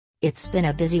It's been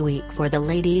a busy week for the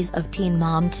ladies of Teen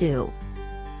Mom 2.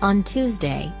 On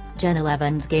Tuesday,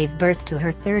 Jenelle gave birth to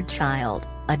her third child,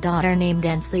 a daughter named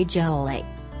Jolie.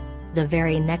 The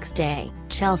very next day,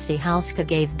 Houska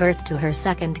gave birth to her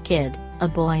second kid, a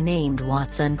boy named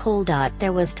Watson.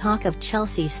 There was talk of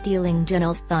Chelsea stealing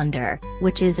Jenelle's thunder,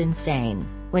 which is insane,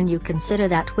 when you consider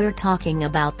that we're talking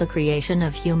about the creation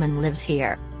of human lives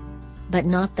here. But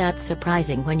not that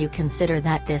surprising when you consider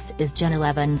that this is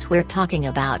Jenelle we're talking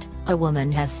about. A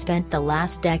woman has spent the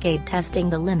last decade testing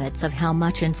the limits of how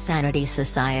much insanity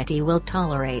society will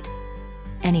tolerate.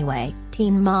 Anyway,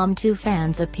 Teen Mom 2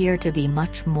 fans appear to be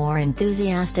much more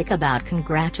enthusiastic about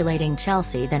congratulating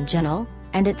Chelsea than Jenelle,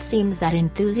 and it seems that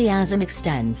enthusiasm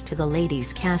extends to the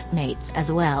ladies' castmates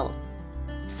as well.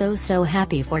 So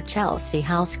happy for Chelsea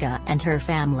Houska and her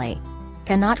family.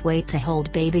 Cannot wait to hold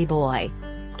baby boy.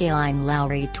 Kailyn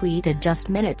Lowry tweeted just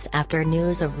minutes after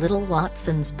news of little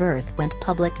Watson's birth went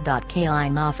public.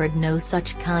 Kailyn offered no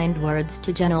such kind words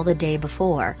to Jenelle the day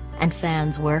before, and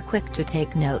fans were quick to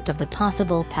take note of the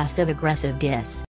possible passive-aggressive diss.